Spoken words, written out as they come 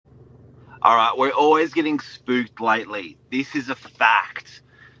All right, we're always getting spooked lately. This is a fact.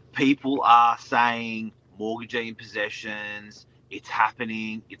 People are saying mortgagee in possessions. It's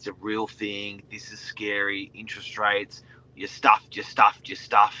happening. It's a real thing. This is scary. Interest rates. You're stuffed. You're stuffed. You're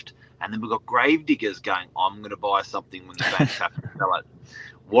stuffed. And then we've got grave diggers going, I'm going to buy something when the banks have to sell it.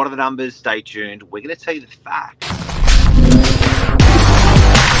 What are the numbers? Stay tuned. We're going to tell you the facts.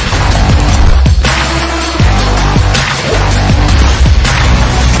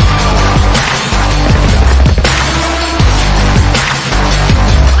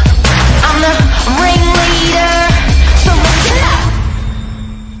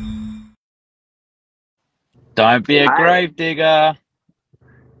 Don't be a grave digger.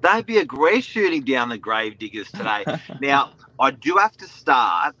 Don't be a grave shooting down the grave diggers today. Now, I do have to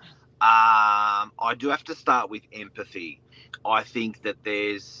start. With empathy. I think that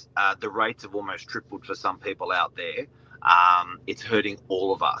there's the rates have almost tripled for some people out there. It's hurting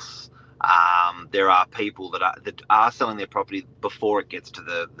all of us. There are people that are selling their property before it gets to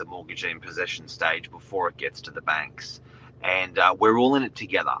the mortgagee in possession stage, before it gets to the banks. And we're all in it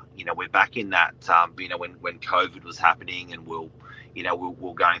together. We're back in that, when COVID was happening and we're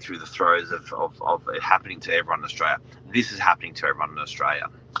going through the throes of it happening to everyone in Australia. This is happening to everyone in Australia.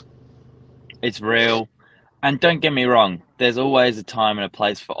 It's real. And don't get me wrong, there's always a time and a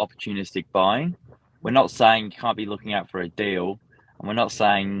place for opportunistic buying. We're not saying you can't be looking out for a deal. And we're not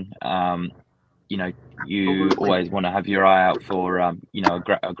saying, you always want to have your eye out for, a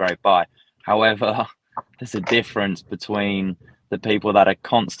great buy. However, there's a difference between the people that are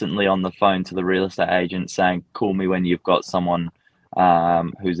constantly on the phone to the real estate agent saying, call me when you've got someone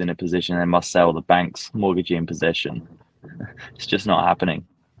who's in a position they must sell the bank's mortgagee in possession. It's just not happening.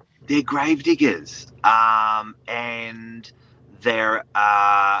 They're grave diggers, and they're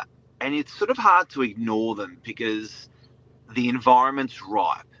and it's sort of hard to ignore them because the environment's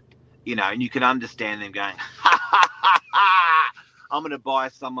ripe, and you can understand them going, I'm going to buy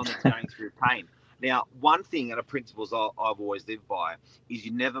someone that's going through pain. Now, one thing and a principle I've always lived by is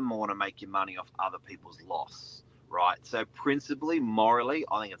you never want to make your money off other people's loss, right? So principally, morally,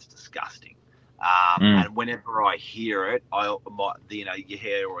 I think it's disgusting. And whenever I hear it, your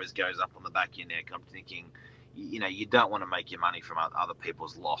hair always goes up on the back of your neck. I'm thinking, you don't want to make your money from other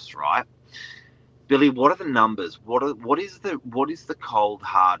people's loss, right? Billy, what are the numbers? What is the cold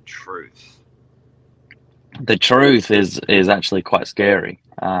hard truth? The truth is actually quite scary,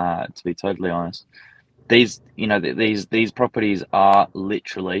 to be totally honest. These properties are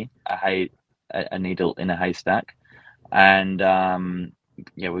literally a needle in a haystack, and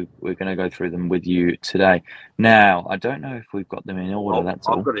we're going to go through them with you today. Now, I don't know if we've got them in order. That's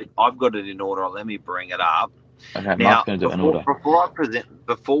all. I've got it in order. Let me bring it up. Okay, now, Mark's going to do it in order.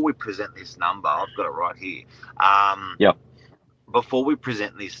 Before we present this number, I've got it right here. Yep. Before we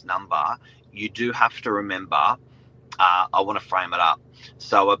present this number, you do have to remember. I want to frame it up.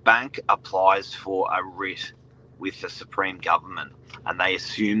 So a bank applies for a writ with the Supreme Government, and they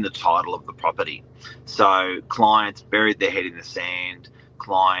assume the title of the property. So clients buried their head in the sand.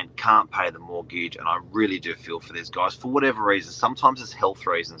 Client can't pay the mortgage, and I really do feel for these guys for whatever reason. Sometimes it's health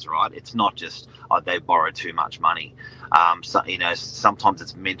reasons, right? It's not just they borrowed too much money. Sometimes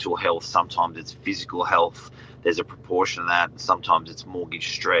it's mental health, sometimes it's physical health. There's a proportion of that. Sometimes it's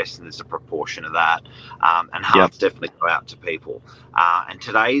mortgage stress, and there's a proportion of that. And hearts definitely go out to people. And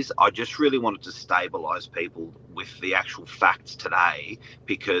I just really wanted to stabilise people with the actual facts today,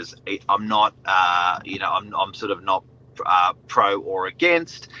 because I'm not, I'm sort of not pro or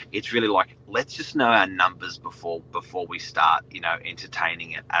against. It's really like, let's just know our numbers before we start,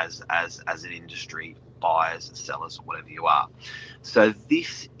 entertaining it as an industry, buyers and sellers or whatever you are. So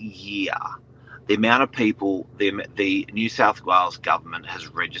this year, the amount of people, the New South Wales government has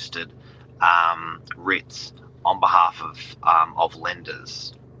registered writs on behalf of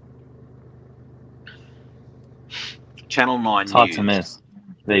lenders. Channel 9 it's News. Hard to miss.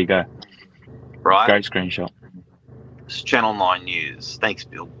 There you go. Right. Great screenshot. It's Channel 9 News. Thanks,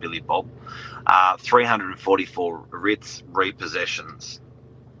 Billy Bob. 344 writs, repossessions.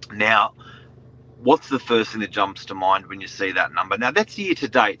 Now, what's the first thing that jumps to mind when you see that number? Now, that's year to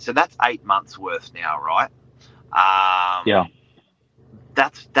date, so that's 8 months worth now, right? Yeah.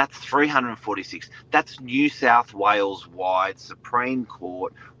 That's 346. That's New South Wales wide, Supreme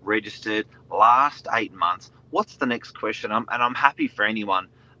Court registered, last 8 months. What's the next question? I'm happy for anyone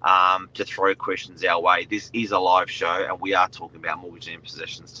to throw questions our way. This is a live show, and we are talking about mortgage and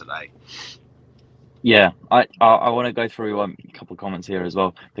possessions today. Yeah, I want to go through a couple of comments here as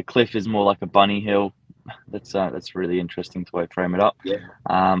well. The cliff is more like a bunny hill. That's really interesting to frame it up. Yeah.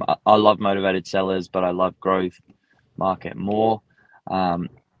 I love motivated sellers, but I love growth market more.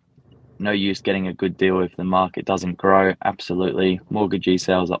 no use getting a good deal if the market doesn't grow. Absolutely. Mortgagee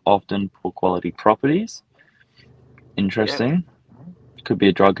sales are often poor quality properties. Yeah. Interesting. Could be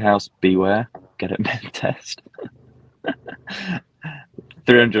a drug house. Beware. Get it med test.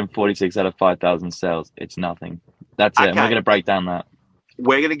 346 out of 5,000 sales. It's nothing. That's it. And we're going Okay. to break down that.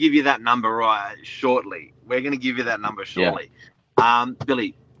 We're going to give you that number shortly. We're going to give you that number Yeah. shortly.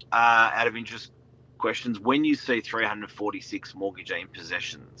 Billy, out of interest questions, when you see 346 mortgagee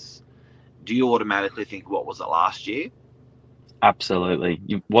possessions, do you automatically think, what was it last year? Absolutely.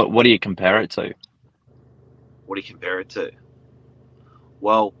 What do you compare it to? What do you compare it to?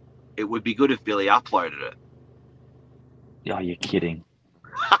 Well, it would be good if Billy uploaded it. Oh, you're kidding.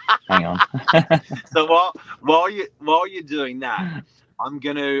 Hang on. So while you're doing that, I'm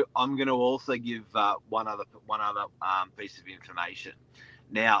gonna also give one other piece of information.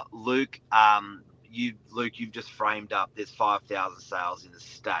 Now, Luke, you've just framed up. There's 5,000 sales in the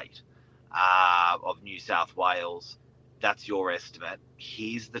state of New South Wales. That's your estimate.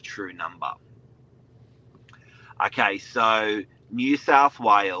 Here's the true number. Okay, so New South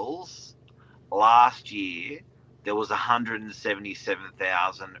Wales last year there was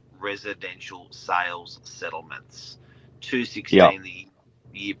 177,000 residential sales settlements. 216 Yeah. the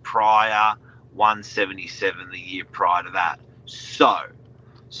year prior, 177 the year prior to that. So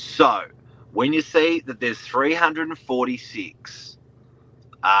when you see that there's 346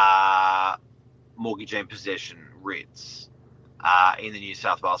 mortgage in possession writs in the New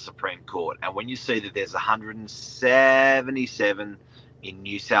South Wales Supreme Court, and when you see that there's 177 in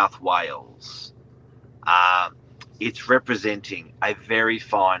New South Wales, it's representing a very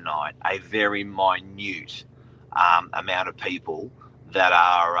finite, a very minute amount of people that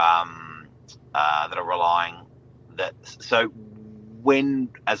are relying. So when,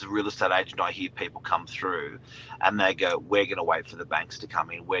 as a real estate agent, I hear people come through and they go, "We're going to wait for the banks to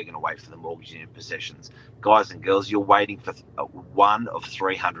come in. We're going to wait for the mortgage in possessions." Guys and girls, you're waiting for one of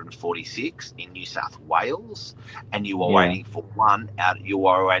 346 in New South Wales, and you are waiting for You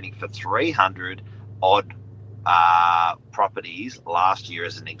are waiting for 300 odd properties last year,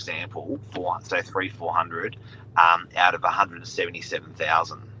 as an example, for say 400 out of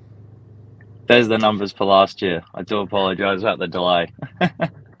 177,000. There's the numbers for last year. I do apologise about the delay.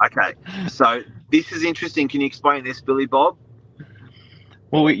 Okay, so this is interesting. Can you explain this, Billy Bob?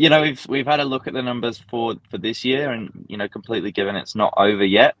 Well, we've had a look at the numbers for this year, and completely given it's not over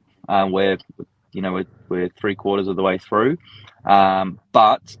yet. We're 3/4 of the way through.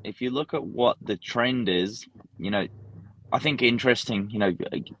 But if you look at what the trend is, I think interesting.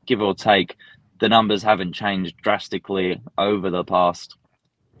 Give or take, the numbers haven't changed drastically over the past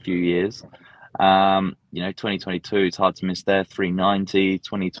few years. 2022, it's hard to miss there, 390,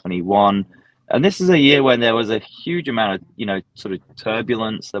 2021. And this is a year when there was a huge amount of, sort of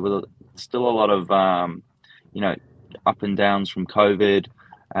turbulence. There was still a lot of, up and downs from COVID.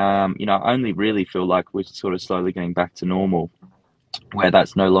 I only really feel like we're sort of slowly getting back to normal, where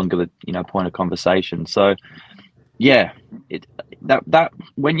that's no longer the, point of conversation. So, yeah, that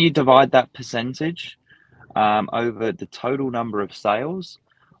when you divide that percentage over the total number of sales,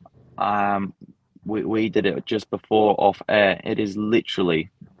 we did it just before off air. It is literally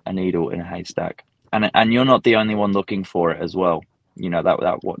a needle in a haystack, and you're not the only one looking for it as well.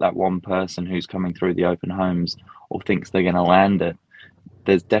 That one person who's coming through the open homes or thinks they're going to land it.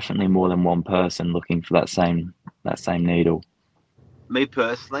 There's definitely more than one person looking for that same needle. Me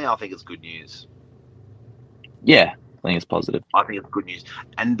personally, I think it's good news. Yeah, I think it's positive. I think it's good news.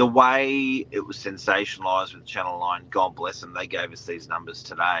 And the way it was sensationalised with Channel 9, God bless them, they gave us these numbers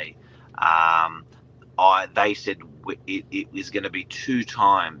today. They said it was going to be 2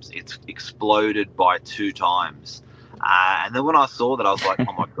 times. It's exploded by 2 times. And then when I saw that, I was like,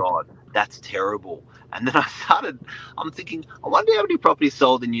 oh my God, that's terrible. And then I'm thinking, I wonder how many properties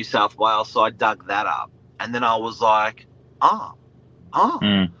sold in New South Wales. So I dug that up. And then I was like, So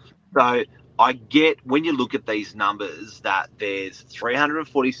I get, when you look at these numbers, that there's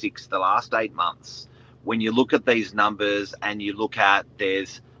 346 the last 8 months. When you look at these numbers and you look at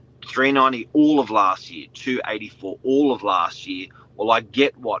there's 390 all of last year, 284 all of last year. Well, I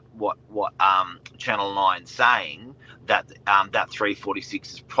get what Channel 9 saying, that that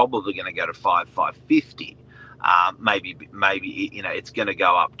 346 is probably going to go to 550. Maybe it's going to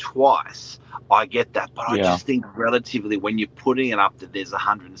go up twice. I get that, but I just think relatively, when you're putting it up that there's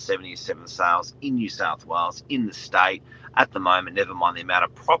 177 sales in New South Wales, in the state at the moment, never mind the amount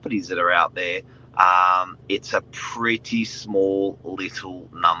of properties that are out there, it's a pretty small little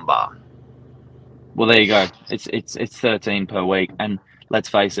number. Well, there you go. It's 13 per week, and let's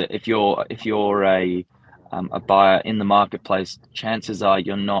face it, if you're a buyer in the marketplace, chances are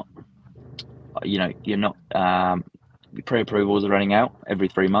you're not you're not your pre-approvals are running out every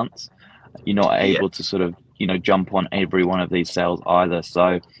 3 months. You're not Yeah, able to sort of jump on every one of these sales either.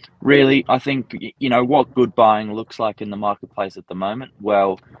 So really, I think what good buying looks like in the marketplace at the moment.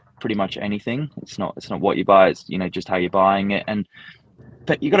 Well, pretty much anything. It's not what you buy. It's just how you're buying it. And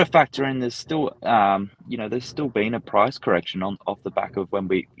but you got to factor in there's still there's still been a price correction on off the back of when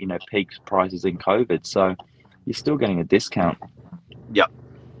we peaked prices in COVID. So you're still getting a discount. yep.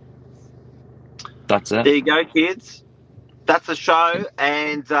 That's it. There you go, kids. That's the show.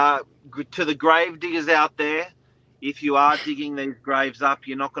 And to the grave diggers out there, if you are digging these graves up,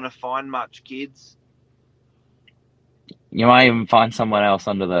 you're not going to find much, kids. You might even find someone else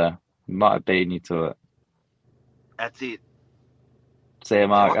under there. Might have beaten you to it. That's it. See you, Do you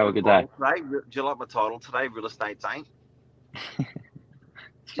Mark. like Have my a good day. title today? Do you like my title today? Real Estate Saint.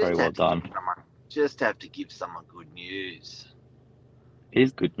 It's very well done. Just have to give someone good news. It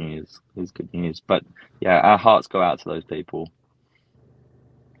is good news. It is good news. But yeah, our hearts go out to those people.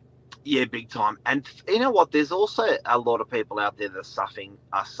 Yeah, big time. And you know what? There's also a lot of people out there that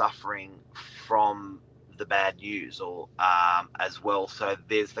are suffering from the bad news, or as well. So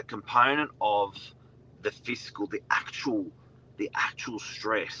there's the component of the fiscal, the actual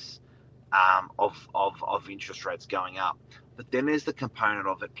stress of interest rates going up. But then there's the component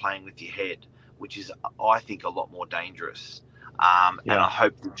of it playing with your head, which is, I think, a lot more dangerous. And I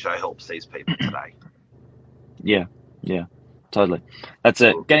hope the show helps these people today. Yeah, totally. That's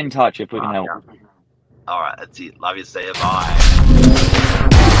it. Get in touch if we can help. All right, that's it. Love you. See you.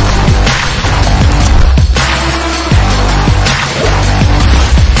 Bye.